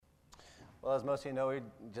Well, as most of you know, we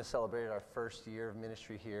just celebrated our first year of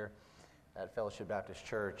ministry here at Fellowship Baptist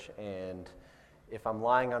Church, and if I'm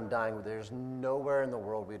lying, I'm dying. There's nowhere in the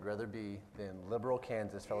world we'd rather be than Liberal,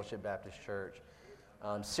 Kansas, Fellowship Baptist Church.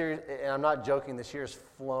 And I'm not joking, this year has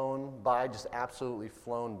flown by, just absolutely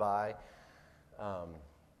flown by.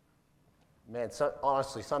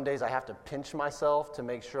 Honestly, some days I have to pinch myself to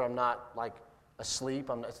make sure I'm not like asleep.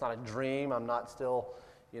 It's not a dream. I'm not still,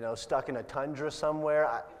 stuck in a tundra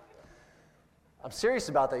somewhere. I'm serious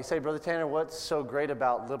about that. You say, Brother Tanner, what's so great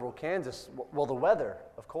about Liberal, Kansas? Well, the weather,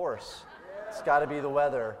 of course. It's got to be the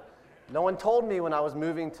weather. No one told me when I was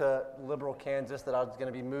moving to Liberal, Kansas that I was going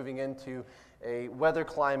to be moving into a weather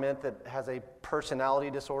climate that has a personality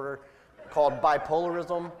disorder called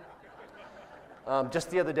bipolarism. Just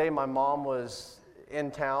the other day, my mom was in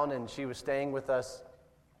town, and she was staying with us,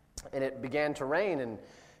 and it began to rain,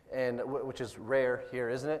 and which is rare here,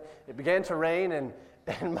 isn't it? It began to rain, and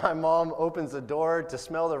my mom opens the door to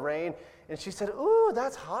smell the rain, and she said, "Ooh,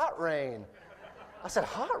 that's hot rain." I said,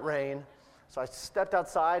 "Hot rain?" So I stepped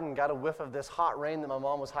outside and got a whiff of this hot rain that my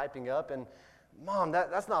mom was hyping up, and Mom,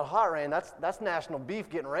 that's not hot rain. That's national beef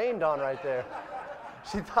getting rained on right there.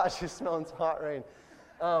 She thought she was smelling some hot rain.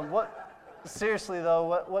 Seriously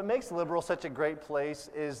though, what makes Liberal such a great place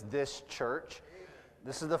is this church.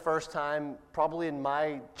 This is the first time probably in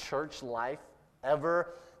my church life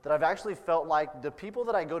ever that I've actually felt like the people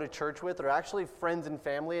that I go to church with are actually friends and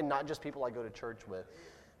family and not just people I go to church with.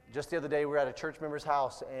 Just the other day, we were at a church member's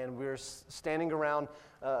house, and we were standing around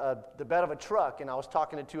the bed of a truck, and I was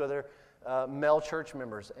talking to two other male church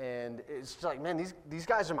members, and it's just like, man, these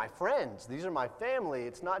guys are my friends. These are my family.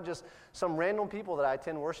 It's not just some random people that I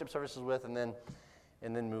attend worship services with and then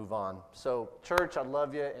move on. So, church, I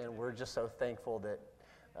love you, and we're just so thankful that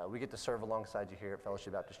we get to serve alongside you here at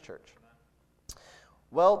Fellowship Baptist Church.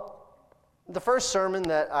 Well, the first sermon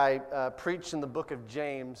that I preached in the book of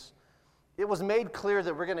James, it was made clear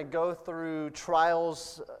that we're going to go through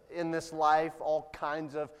trials in this life, all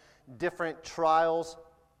kinds of different trials.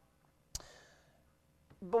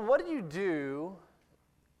 But what do you do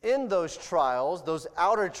in those trials, those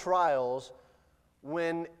outer trials,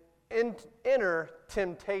 when inner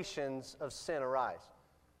temptations of sin arise?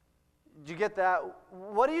 Did you get that?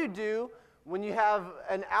 What do you do when you have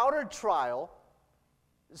an outer trial,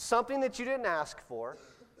 something that you didn't ask for,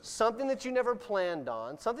 something that you never planned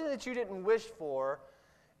on, something that you didn't wish for,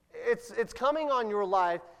 it's coming on your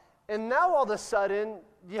life, and now all of a sudden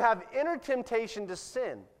you have inner temptation to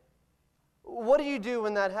sin. What do you do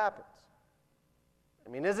when that happens? I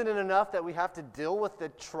mean, isn't it enough that we have to deal with the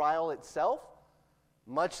trial itself,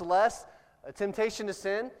 much less a temptation to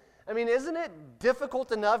sin? I mean, isn't it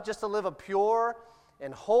difficult enough just to live a pure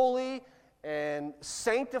and holy and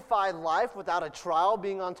sanctified life without a trial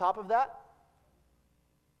being on top of that?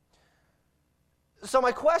 So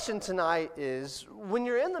my question tonight is, when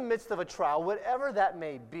you're in the midst of a trial, whatever that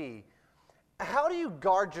may be, how do you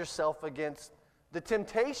guard yourself against the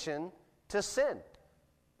temptation to sin?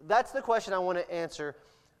 That's the question I want to answer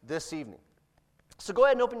this evening. So go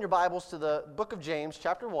ahead and open your Bibles to the book of James,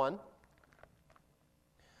 chapter 1.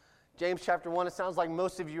 James chapter 1, it sounds like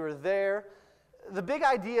most of you are there. The big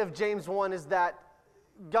idea of James 1 is that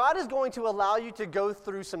God is going to allow you to go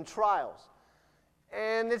through some trials.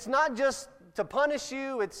 And it's not just to punish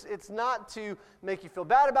you, it's not to make you feel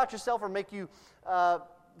bad about yourself or make you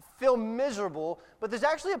feel miserable, but there's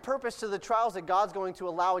actually a purpose to the trials that God's going to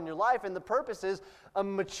allow in your life, and the purpose is a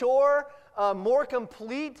mature, more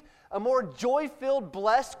complete, a more joy-filled,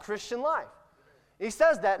 blessed Christian life. He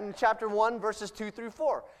says that in chapter 1, verses 2 through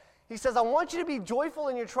 4. He says, I want you to be joyful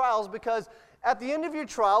in your trials because at the end of your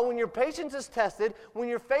trial, when your patience is tested, when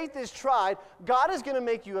your faith is tried, God is going to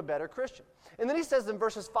make you a better Christian. And then he says in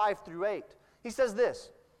verses 5 through 8, he says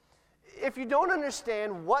this, if you don't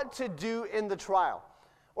understand what to do in the trial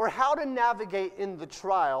or how to navigate in the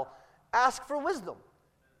trial, ask for wisdom,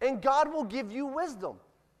 and God will give you wisdom.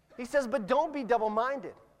 He says, but don't be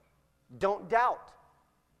double-minded. Don't doubt.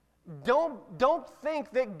 Don't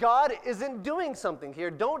think that God isn't doing something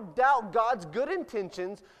here. Don't doubt God's good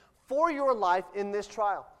intentions for your life in this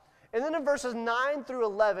trial. And then in verses 9 through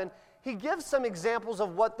 11, he gives some examples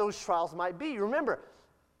of what those trials might be. Remember,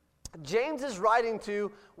 James is writing to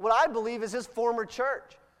what I believe is his former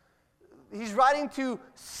church. He's writing to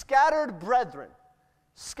scattered brethren,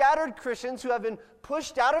 scattered Christians who have been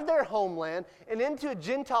pushed out of their homeland and into a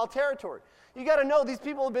Gentile territory. You got to know these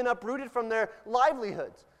people have been uprooted from their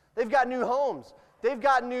livelihoods. They've got new homes. They've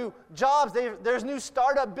got new jobs. There's new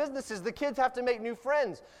startup businesses. The kids have to make new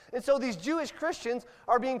friends. And so these Jewish Christians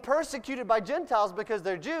are being persecuted by Gentiles because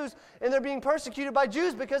they're Jews, and they're being persecuted by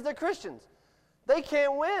Jews because they're Christians. They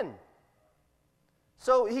can't win.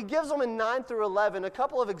 So he gives them in 9 through 11 a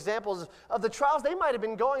couple of examples of the trials they might have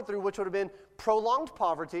been going through, which would have been prolonged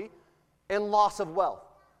poverty and loss of wealth.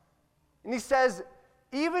 And he says,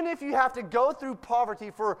 even if you have to go through poverty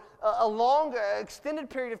for a long, extended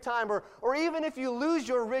period of time, or even if you lose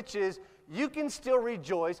your riches, you can still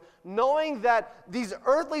rejoice, knowing that these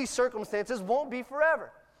earthly circumstances won't be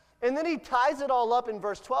forever. And then he ties it all up in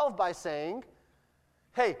verse 12 by saying,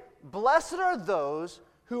 hey, blessed are those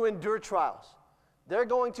who endure trials. They're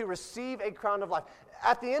going to receive a crown of life.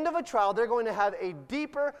 At the end of a trial, they're going to have a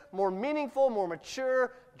deeper, more meaningful, more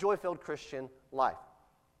mature, joy-filled Christian life.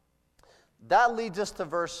 That leads us to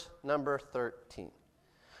verse number 13.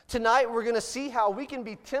 Tonight, we're going to see how we can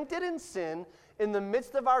be tempted in sin in the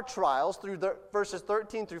midst of our trials through verses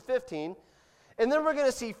 13 through 15. And then we're going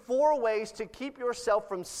to see 4 ways to keep yourself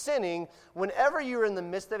from sinning whenever you're in the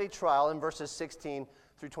midst of a trial in verses 16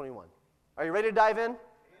 through 21. Are you ready to dive in?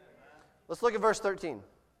 Let's look at verse 13.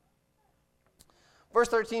 Verse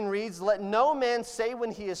 13 reads, let no man say when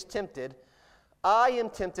he is tempted, I am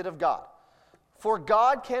tempted of God. For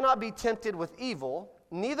God cannot be tempted with evil,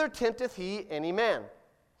 neither tempteth he any man.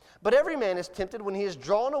 But every man is tempted when he is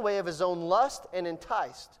drawn away of his own lust and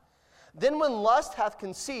enticed. Then when lust hath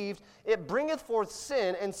conceived, it bringeth forth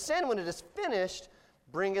sin, and sin, when it is finished,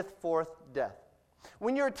 bringeth forth death.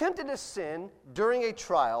 When you're tempted to sin during a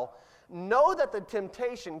trial, know that the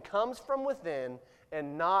temptation comes from within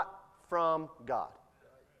and not from God.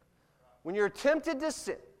 When you're tempted to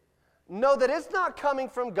sin, know that it's not coming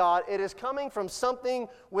from God, it is coming from something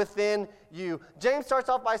within you. James starts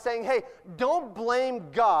off by saying, hey, don't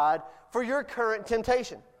blame God for your current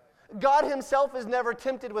temptation. God himself is never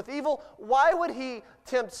tempted with evil. Why would he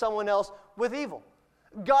tempt someone else with evil?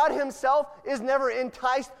 God himself is never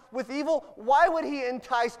enticed with evil. Why would he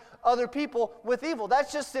entice other people with evil?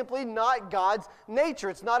 That's just simply not God's nature.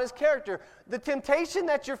 It's not his character. The temptation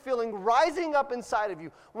that you're feeling rising up inside of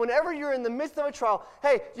you, whenever you're in the midst of a trial,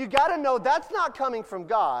 hey, you got to know that's not coming from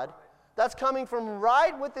God. That's coming from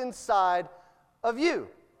right within inside of you.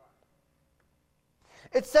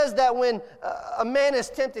 It says that when a man is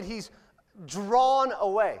tempted, he's drawn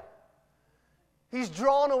away. He's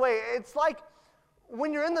drawn away. It's like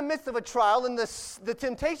when you're in the midst of a trial and the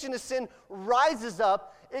temptation to sin rises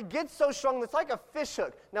up, it gets so strong, it's like a fish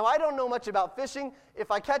hook. Now, I don't know much about fishing.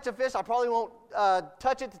 If I catch a fish, I probably won't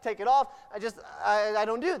touch it to take it off. I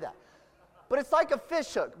don't do that. But it's like a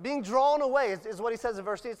fish hook. Being drawn away is what he says in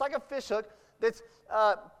verse 3. It's like a fish hook that's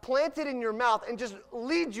planted in your mouth and just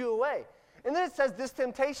leads you away. And then it says this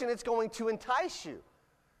temptation, it's going to entice you.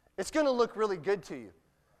 It's going to look really good to you.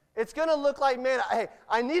 It's going to look like, man, hey,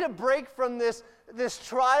 I need a break from this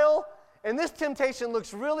trial, and this temptation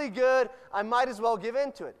looks really good. I might as well give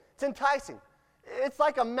in to it. It's enticing. It's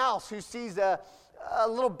like a mouse who sees a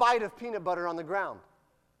little bite of peanut butter on the ground.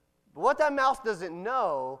 But what that mouse doesn't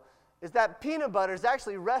know is that peanut butter is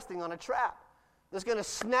actually resting on a trap that's going to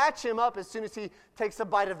snatch him up as soon as he takes a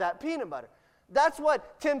bite of that peanut butter. That's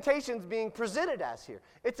what temptation's being presented as here.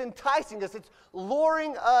 It's enticing us. It's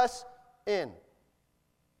luring us in.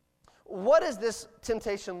 What does this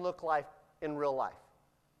temptation look like in real life?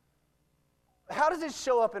 How does it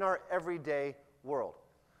show up in our everyday world?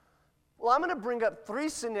 Well, I'm going to bring up 3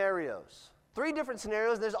 scenarios, 3 different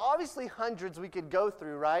scenarios. There's obviously hundreds we could go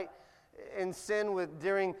through, right, in sin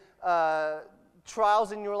during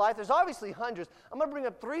trials in your life. There's obviously hundreds. I'm going to bring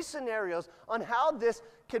up 3 scenarios on how this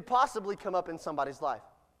could possibly come up in somebody's life.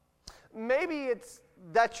 Maybe it's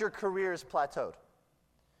that your career is plateaued.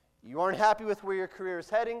 You aren't happy with where your career is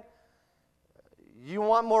heading. You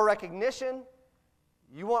want more recognition.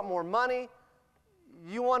 You want more money.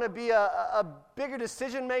 You want to be a bigger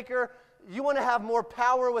decision maker. You want to have more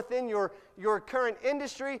power within your current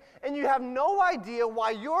industry, and you have no idea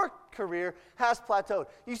why your career has plateaued.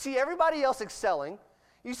 You see everybody else excelling.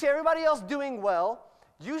 You see everybody else doing well.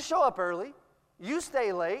 You show up early. You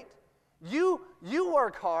stay late. You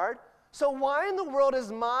work hard. So why in the world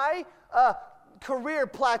is my career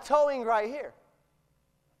plateauing right here?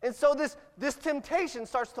 And so this temptation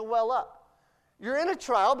starts to well up. You're in a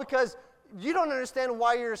trial because you don't understand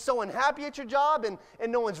why you're so unhappy at your job and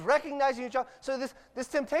no one's recognizing your job. So this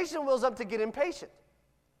temptation wells up to get impatient.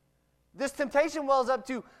 This temptation wells up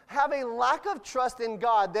to have a lack of trust in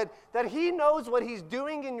God that he knows what he's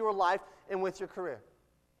doing in your life and with your career.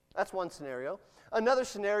 That's one scenario. Another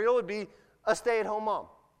scenario would be a stay-at-home mom.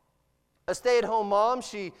 A stay-at-home mom,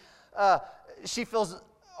 she feels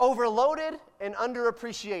overloaded and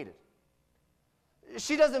underappreciated.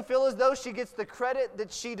 She doesn't feel as though she gets the credit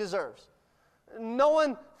that she deserves. No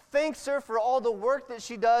one thanks her for all the work that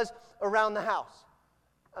she does around the house.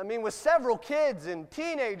 I mean, with several kids and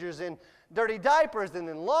teenagers and dirty diapers and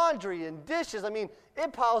then laundry and dishes, I mean,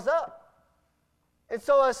 it piles up. And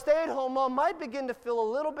so a stay-at-home mom might begin to feel a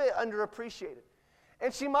little bit underappreciated.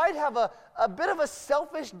 And she might have a bit of a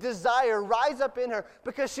selfish desire rise up in her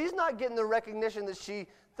because she's not getting the recognition that she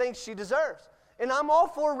thinks she deserves. And I'm all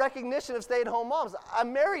for recognition of stay-at-home moms.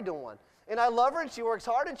 I'm married to one. And I love her, and she works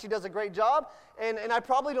hard, and she does a great job, and I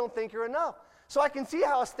probably don't think her enough. So I can see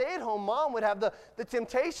how a stay-at-home mom would have the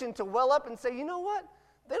temptation to well up and say, you know what?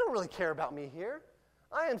 They don't really care about me here.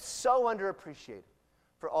 I am so underappreciated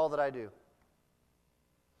for all that I do.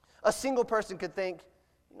 A single person could think,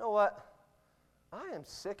 you know what? I am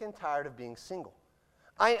sick and tired of being single.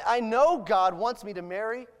 I know God wants me to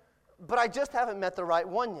marry, but I just haven't met the right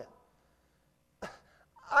one yet.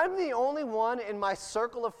 I'm the only one in my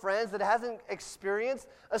circle of friends that hasn't experienced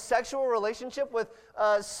a sexual relationship with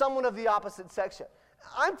someone of the opposite sex yet.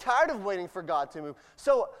 I'm tired of waiting for God to move.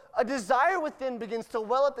 So a desire within begins to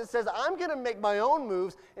well up that says, I'm going to make my own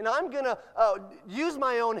moves, and I'm going to use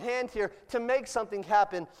my own hand here to make something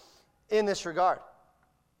happen in this regard.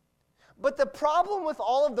 But the problem with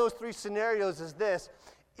all of those three scenarios is this: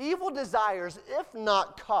 evil desires, if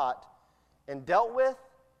not caught and dealt with,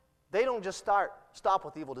 they don't just stop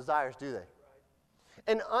with evil desires, do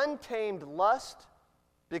they? An untamed lust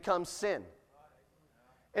becomes sin.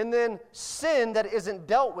 And then sin that isn't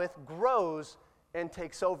dealt with grows and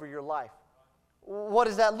takes over your life. What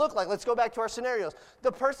does that look like? Let's go back to our scenarios.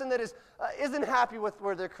 The person that isn't happy with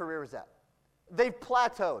where their career is at. They've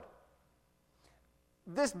plateaued.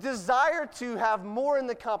 This desire to have more in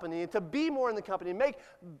the company, to be more in the company, make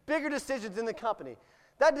bigger decisions in the company,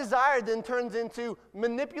 that desire then turns into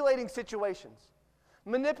manipulating situations,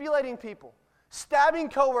 manipulating people, stabbing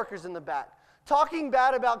coworkers in the back, talking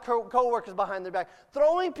bad about coworkers behind their back,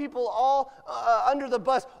 throwing people all under the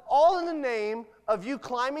bus, all in the name of you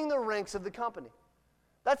climbing the ranks of the company.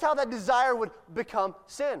 That's how that desire would become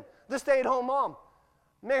sin. The stay-at-home mom,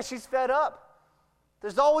 man, she's fed up.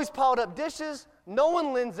 There's always piled up dishes. No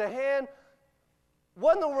one lends a hand.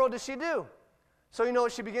 What in the world does she do? So you know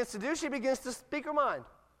what she begins to do? She begins to speak her mind.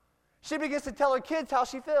 She begins to tell her kids how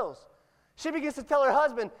she feels. She begins to tell her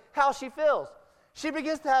husband how she feels. She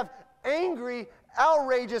begins to have angry,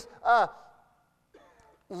 outrageous,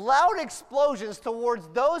 loud explosions towards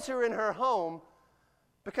those who are in her home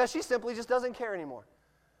because she simply just doesn't care anymore.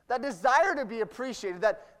 That desire to be appreciated,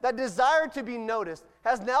 that desire to be noticed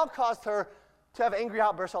has now caused her to have angry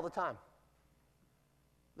outbursts all the time.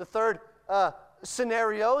 The third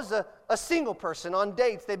scenario is a single person on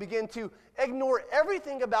dates. They begin to ignore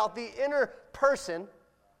everything about the inner person,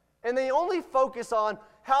 and they only focus on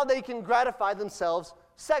how they can gratify themselves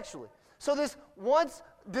sexually. So this once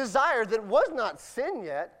desire that was not sin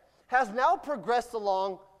yet has now progressed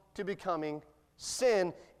along to becoming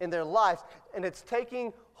sin in their lives, and it's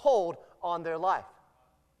taking hold on their life.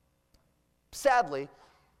 Sadly,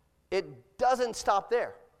 it doesn't stop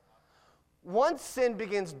there. Once sin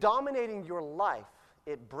begins dominating your life,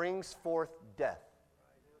 it brings forth death.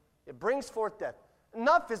 It brings forth death.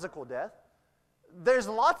 Not physical death. There's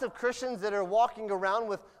lots of Christians that are walking around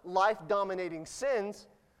with life-dominating sins,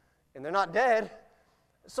 and they're not dead.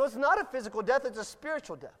 So it's not a physical death, it's a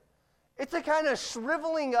spiritual death. It's a kind of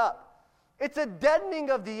shriveling up. It's a deadening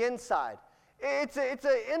of the inside. It's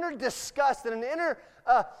an inner disgust and an inner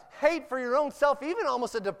hate for your own self, even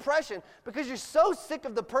almost a depression, because you're so sick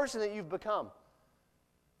of the person that you've become.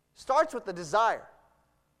 Starts with the desire.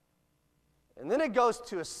 And then it goes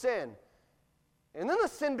to a sin. And then the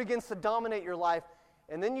sin begins to dominate your life,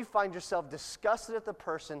 and then you find yourself disgusted at the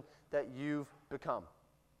person that you've become.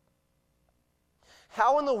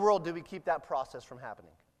 How in the world do we keep that process from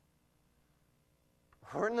happening?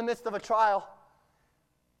 We're in the midst of a trial.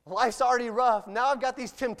 Life's already rough. Now I've got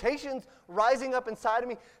these temptations rising up inside of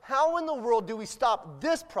me. How in the world do we stop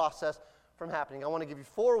this process from happening? I want to give you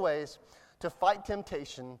 4 ways to fight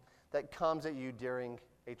temptation that comes at you during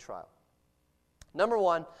a trial. Number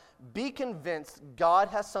 1, be convinced God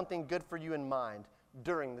has something good for you in mind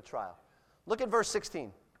during the trial. Look at verse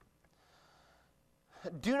 16.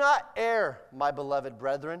 Do not err, my beloved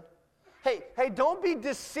brethren. Hey, don't be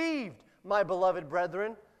deceived, my beloved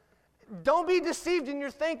brethren. Don't be deceived in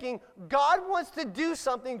your thinking. God wants to do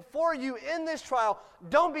something for you in this trial.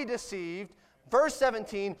 Don't be deceived. Verse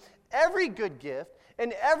 17, every good gift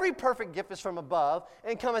and every perfect gift is from above,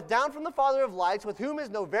 and cometh down from the Father of lights, with whom is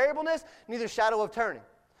no variableness, neither shadow of turning.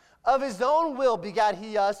 Of his own will begat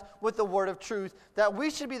he us with the word of truth, that we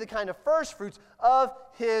should be the kind of first fruits of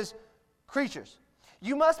his creatures.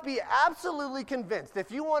 You must be absolutely convinced.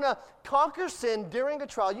 If you want to conquer sin during a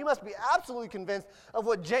trial, you must be absolutely convinced of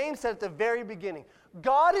what James said at the very beginning.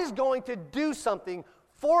 God is going to do something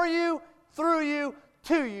for you, through you,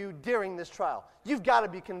 to you during this trial. You've got to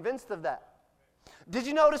be convinced of that. Did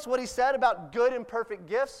you notice what he said about good and perfect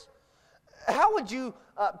gifts? How would you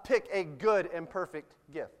pick a good and perfect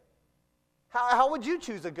gift? How would you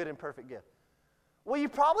choose a good and perfect gift? Well, you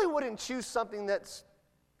probably wouldn't choose something that's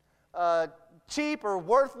cheap or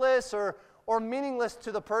worthless or meaningless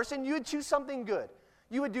to the person. You would choose something good.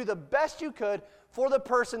 You would do the best you could for the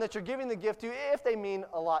person that you're giving the gift to if they mean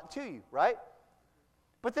a lot to you, right?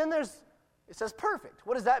 But then it says perfect.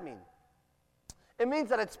 What does that mean? It means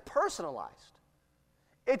that it's personalized.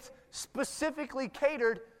 It's specifically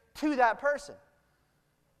catered to that person.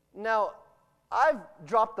 Now, I've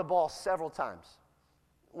dropped the ball several times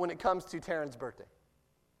when it comes to Taryn's birthday.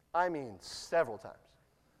 I mean, several times.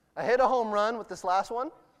 I hit a home run with this last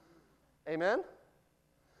one. Amen?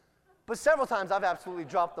 But several times I've absolutely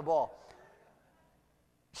dropped the ball.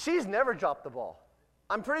 She's never dropped the ball.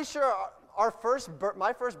 I'm pretty sure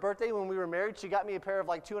my first birthday when we were married, she got me a pair of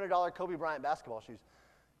like $200 Kobe Bryant basketball shoes.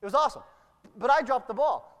 It was awesome. But I dropped the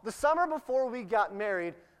ball. The summer before we got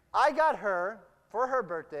married, I got her, for her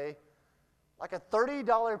birthday, like a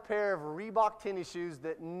 $30 pair of Reebok tennis shoes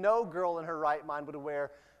that no girl in her right mind would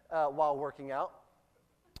wear while working out.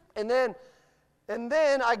 And then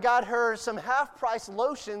I got her some half-price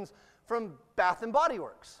lotions from Bath & Body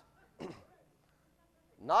Works.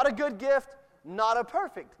 Not a good gift, not a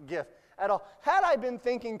perfect gift at all. Had I been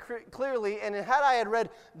thinking clearly, and had I had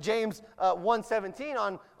read James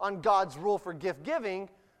 1:17 on God's rule for gift giving,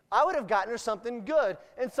 I would have gotten her something good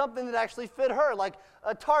and something that actually fit her, like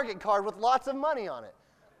a Target card with lots of money on it,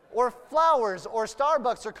 or flowers, or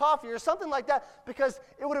Starbucks, or coffee, or something like that, because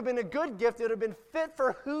it would have been a good gift. It would have been fit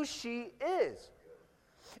for who she is.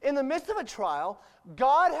 In the midst of a trial,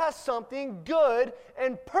 God has something good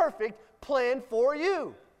and perfect planned for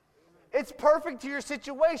you. It's perfect to your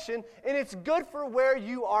situation, and it's good for where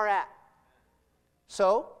you are at.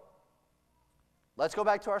 So, let's go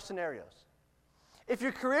back to our scenarios. If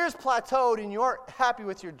your career is plateaued and you aren't happy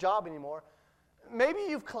with your job anymore, maybe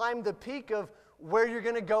you've climbed the peak of where you're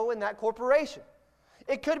going to go in that corporation.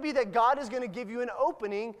 It could be that God is going to give you an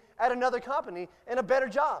opening at another company and a better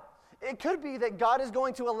job. It could be that God is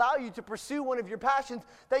going to allow you to pursue one of your passions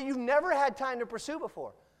that you've never had time to pursue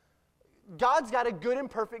before. God's got a good and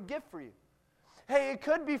perfect gift for you. Hey, it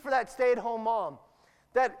could be for that stay-at-home mom,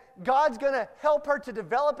 that God's going to help her to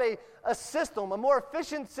develop a system, a more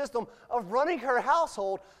efficient system of running her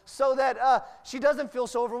household so that she doesn't feel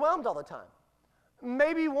so overwhelmed all the time.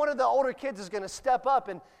 Maybe one of the older kids is going to step up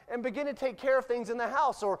and begin to take care of things in the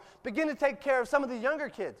house, or begin to take care of some of the younger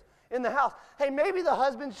kids in the house. Hey, maybe the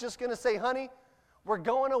husband's just going to say, honey, we're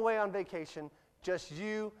going away on vacation, just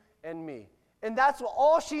you and me. And that's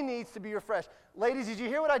all she needs to be refreshed. Ladies, did you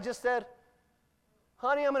hear what I just said?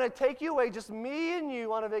 Honey, I'm going to take you away, just me and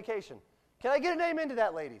you on a vacation. Can I get an amen to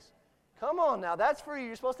that, ladies? Come on now, that's for you.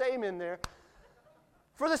 You're supposed to amen there.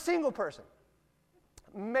 For the single person,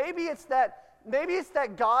 maybe it's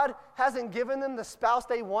that God hasn't given them the spouse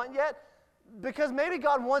they want yet, because maybe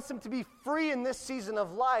God wants them to be free in this season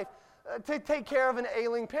of life to take care of an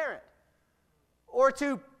ailing parent, or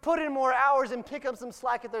to put in more hours and pick up some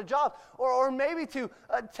slack at their job, or maybe to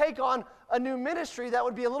take on a new ministry that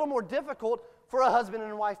would be a little more difficult for a husband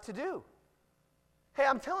and wife to do. Hey,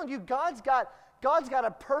 I'm telling you, God's got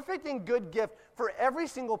a perfect and good gift for every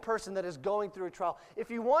single person that is going through a trial. If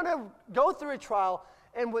you want to go through a trial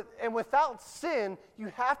and without sin, you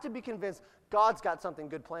have to be convinced God's got something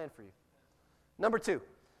good planned for you. Number 2,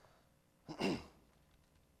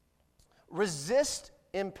 resist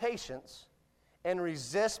impatience and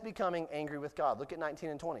resist becoming angry with God. Look at 19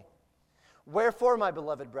 and 20. Wherefore, my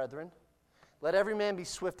beloved brethren, let every man be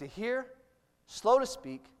swift to hear, slow to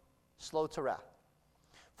speak, slow to wrath.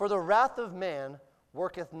 For the wrath of man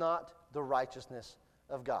worketh not the righteousness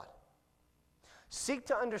of God. Seek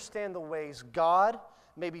to understand the ways God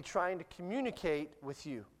may be trying to communicate with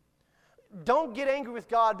you. Don't get angry with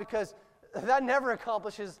God, because that never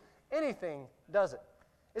accomplishes anything, does it?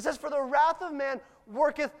 It says, for the wrath of man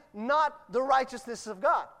worketh not the righteousness of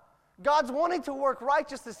God. God's wanting to work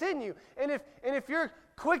righteousness in you. And if you're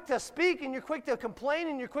quick to speak, and you're quick to complain,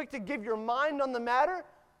 and you're quick to give your mind on the matter,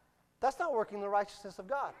 that's not working the righteousness of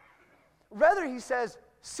God. Rather, he says,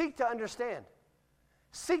 seek to understand.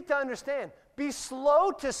 Seek to understand. Be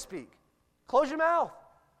slow to speak. Close your mouth.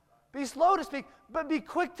 Be slow to speak, but be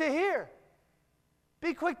quick to hear.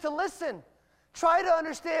 Be quick to listen. Try to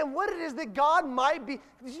understand what it is that God might be.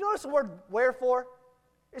 Did you notice the word wherefore?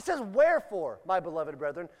 It says, wherefore, my beloved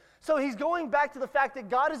brethren. So he's going back to the fact that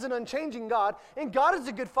God is an unchanging God, and God is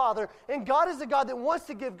a good Father, and God is a God that wants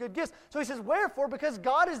to give good gifts. So he says, wherefore, because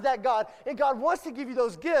God is that God, and God wants to give you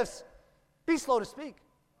those gifts, be slow to speak.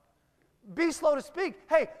 Be slow to speak.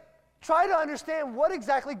 Hey, try to understand what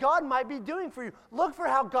exactly God might be doing for you. Look for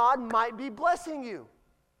how God might be blessing you.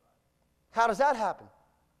 How does that happen?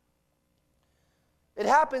 It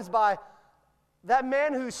happens by that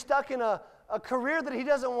man who's stuck in a career that he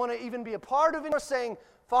doesn't want to even be a part of anymore, saying,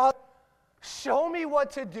 Father, show me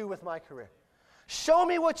what to do with my career. Show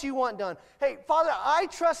me what you want done. Hey, Father, I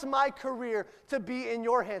trust my career to be in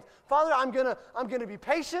your hands. Father, I'm gonna be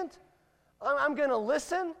patient. I'm gonna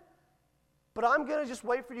listen, but I'm gonna just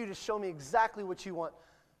wait for you to show me exactly what you want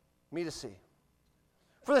me to see.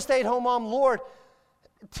 For the stay-at-home mom, Lord,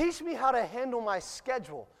 teach me how to handle my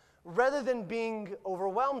schedule rather than being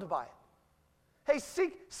overwhelmed by it. Hey,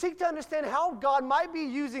 seek to understand how God might be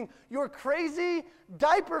using your crazy,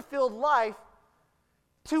 diaper-filled life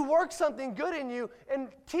to work something good in you and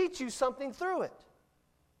teach you something through it.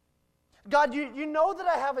 God, you know that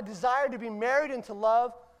I have a desire to be married and to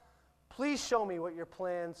love. Please show me what your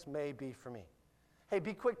plans may be for me. Hey,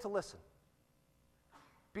 be quick to listen.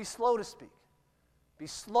 Be slow to speak. Be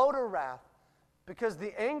slow to wrath, because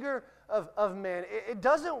the anger of man, it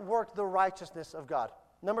doesn't work the righteousness of God.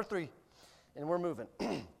 Number 3. And we're moving.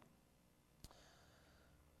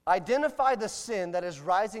 Identify the sin that is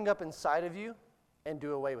rising up inside of you and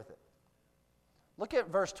do away with it. Look at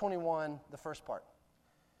verse 21, the first part.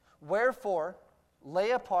 Wherefore,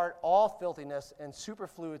 lay apart all filthiness and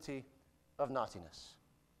superfluity of naughtiness.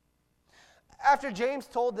 After James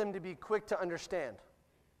told them to be quick to understand,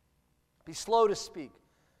 be slow to speak,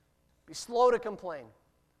 be slow to complain,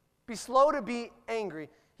 be slow to be angry,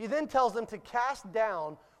 he then tells them to cast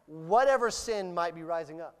down whatever sin might be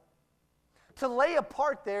rising up. To lay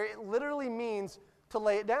apart there, it literally means to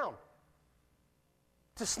lay it down.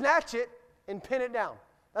 To snatch it and pin it down.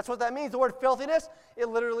 That's what that means. The word filthiness, it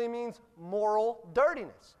literally means moral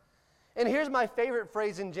dirtiness. And here's my favorite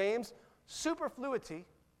phrase in James, superfluity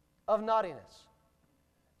of naughtiness.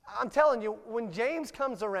 I'm telling you, when James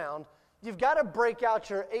comes around, you've got to break out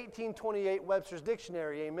your 1828 Webster's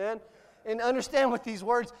Dictionary, amen, and understand what these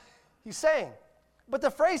words he's saying. But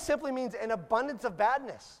the phrase simply means an abundance of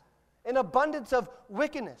badness, an abundance of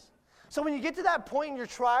wickedness. So when you get to that point in your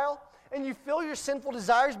trial and you feel your sinful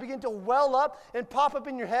desires begin to well up and pop up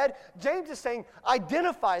in your head, James is saying,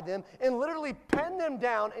 identify them and literally pen them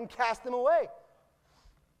down and cast them away.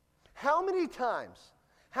 How many times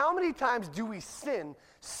do we sin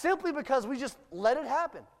simply because we just let it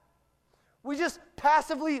happen? We just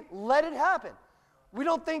passively let it happen. We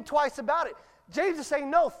don't think twice about it. James is saying,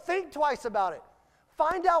 no, think twice about it.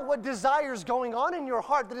 Find out what desire is going on in your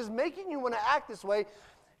heart that is making you want to act this way.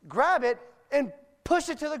 Grab it and push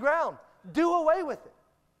it to the ground. Do away with it.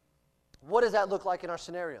 What does that look like in our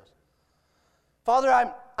scenarios?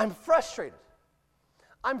 Father, I'm frustrated.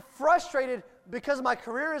 I'm frustrated because my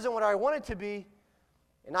career isn't what I want it to be,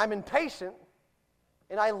 and I'm impatient,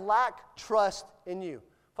 and I lack trust in you.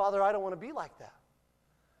 Father, I don't want to be like that.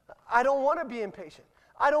 I don't want to be impatient.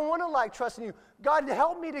 I don't want to lack trust in you. God,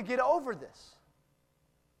 help me to get over this.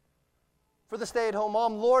 For the stay-at-home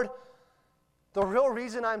mom, Lord, the real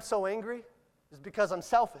reason I'm so angry is because I'm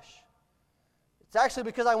selfish. It's actually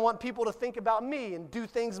because I want people to think about me and do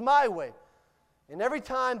things my way. And every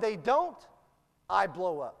time they don't, I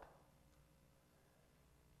blow up.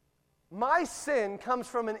 My sin comes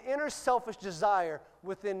from an inner selfish desire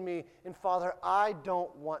within me, and Father, I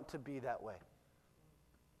don't want to be that way.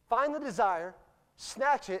 Find the desire,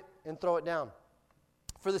 snatch it, and throw it down.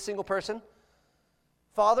 For the single person,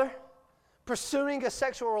 Father, pursuing a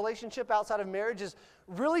sexual relationship outside of marriage is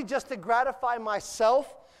really just to gratify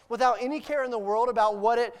myself without any care in the world about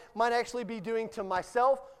what it might actually be doing to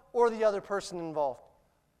myself or the other person involved.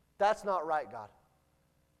 That's not right, God.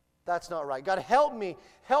 That's not right. God, help me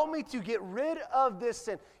to get rid of this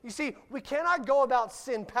sin. You see, we cannot go about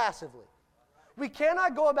sin passively. We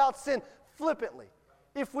cannot go about sin flippantly.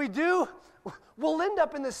 If we do, we'll end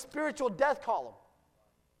up in the spiritual death column.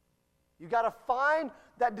 You've got to find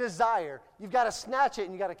that desire. You've got to snatch it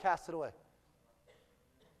and you've got to cast it away.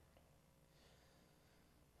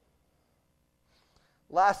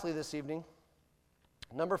 Lastly this evening,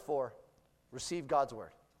 number 4, receive God's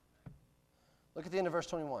word. Look at the end of verse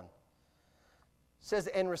 21. It says,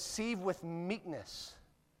 and receive with meekness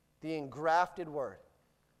the engrafted word,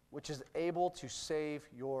 which is able to save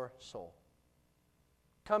your soul.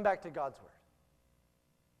 Come back to God's word.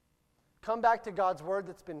 Come back to God's word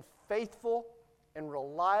that's been faithful and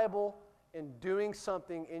reliable in doing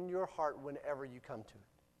something in your heart whenever you come to it.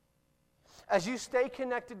 As you stay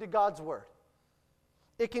connected to God's Word,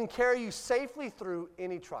 it can carry you safely through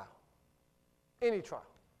any trial. Any trial.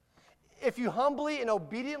 If you humbly and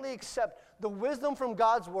obediently accept the wisdom from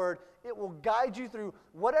God's Word, it will guide you through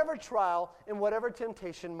whatever trial and whatever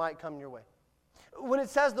temptation might come your way. When it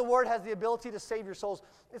says the Word has the ability to save your souls,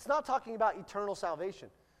 it's not talking about eternal salvation.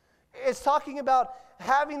 It's talking about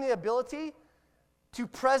having the ability to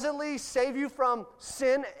presently save you from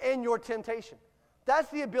sin and your temptation. That's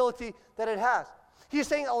the ability that it has. He's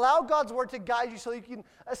saying allow God's Word to guide you so you can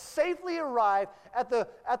safely arrive at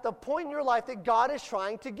the point in your life that God is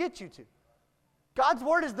trying to get you to. God's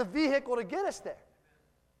Word is the vehicle to get us there.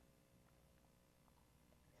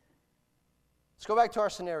 Let's go back to our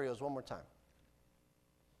scenarios one more time.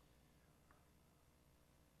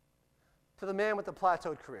 To the man with the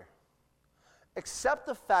plateaued career. Accept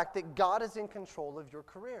the fact that God is in control of your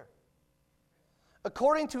career.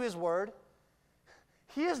 According to His Word,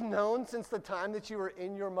 He has known since the time that you were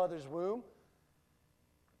in your mother's womb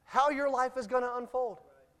how your life is going to unfold.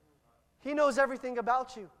 He knows everything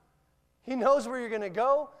about you. He knows where you're going to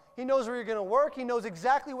go. He knows where you're going to work. He knows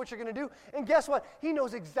exactly what you're going to do. And guess what? He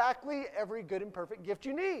knows exactly every good and perfect gift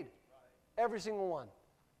you need. Every single one.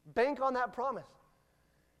 Bank on that promise.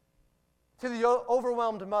 To the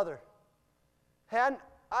overwhelmed mother. Hey,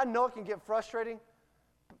 I know it can get frustrating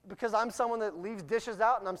because I'm someone that leaves dishes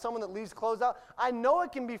out and I'm someone that leaves clothes out. I know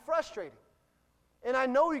it can be frustrating. And I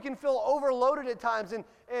know you can feel overloaded at times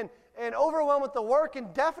and overwhelmed with the work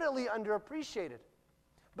and definitely underappreciated.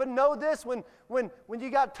 But know this, when you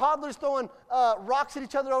got toddlers throwing rocks at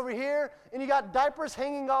each other over here, and you got diapers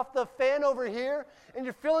hanging off the fan over here, and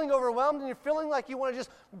you're feeling overwhelmed, and you're feeling like you want to just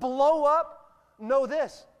blow up, know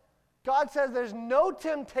this. God says there's no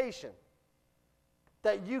temptation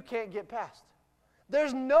that you can't get past.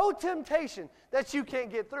 There's no temptation that you can't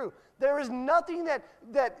get through. There is nothing that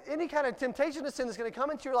any kind of temptation to sin that's going to come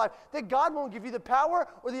into your life that God won't give you the power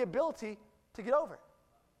or the ability to get over.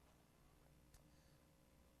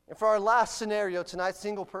 And for our last scenario tonight,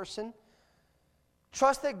 single person,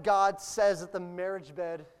 trust that God says that the marriage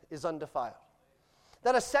bed is undefiled.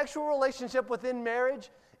 That a sexual relationship within marriage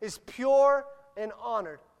is pure and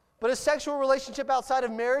honored. But a sexual relationship outside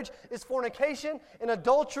of marriage is fornication and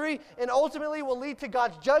adultery and ultimately will lead to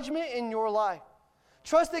God's judgment in your life.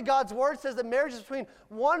 Trust that God's Word says that marriage is between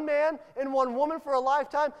one man and one woman for a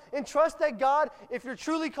lifetime. And trust that God, if you're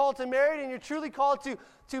truly called to marry and you're truly called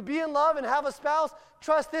to be in love and have a spouse,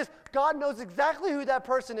 trust this. God knows exactly who that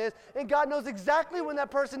person is. And God knows exactly when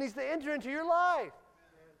that person needs to enter into your life.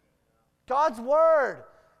 God's Word.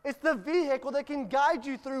 It's the vehicle that can guide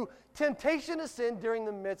you through temptation to sin during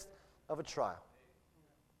the midst of a trial.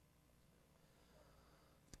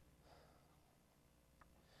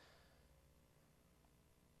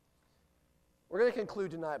 We're going to conclude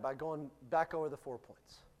tonight by going back over the 4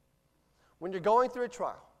 points. When you're going through a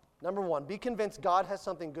trial, number one, be convinced God has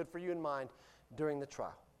something good for you in mind during the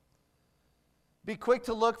trial. Be quick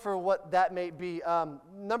to look for what that may be.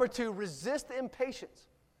 Number two, resist impatience.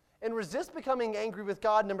 And resist becoming angry with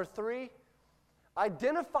God. Number three,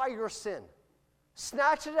 identify your sin.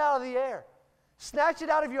 Snatch it out of the air. Snatch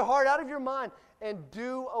it out of your heart, out of your mind, and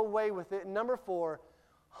do away with it. And number four,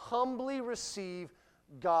 humbly receive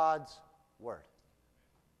God's Word.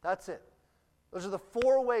 That's it. Those are the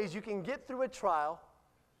 4 ways you can get through a trial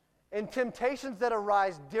and temptations that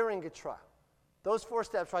arise during a trial. Those 4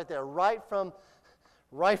 steps right there, right from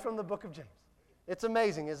the book of James. It's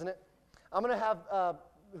amazing, isn't it? I'm going to have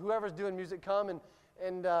whoever's doing music come,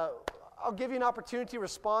 and I'll give you an opportunity to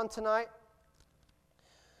respond tonight.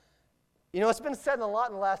 You know, it's been said a lot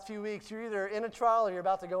in the last few weeks. You're either in a trial or you're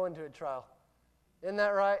about to go into a trial. Isn't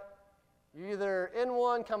that right? You're either in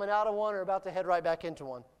one, coming out of one, or about to head right back into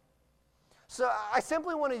one. So I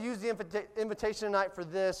simply want to use the invitation tonight for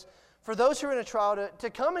this. For those who are in a trial, to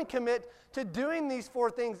come and commit to doing these 4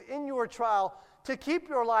 things in your trial to keep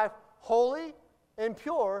your life holy and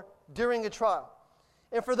pure during a trial.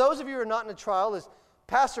 And for those of you who are not in a trial, as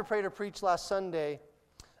Pastor Prater preached last Sunday,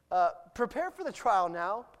 prepare for the trial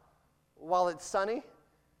now while it's sunny,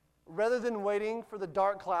 rather than waiting for the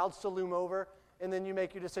dark clouds to loom over and then you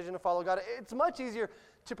make your decision to follow God. It's much easier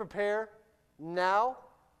to prepare now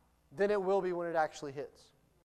than it will be when it actually hits.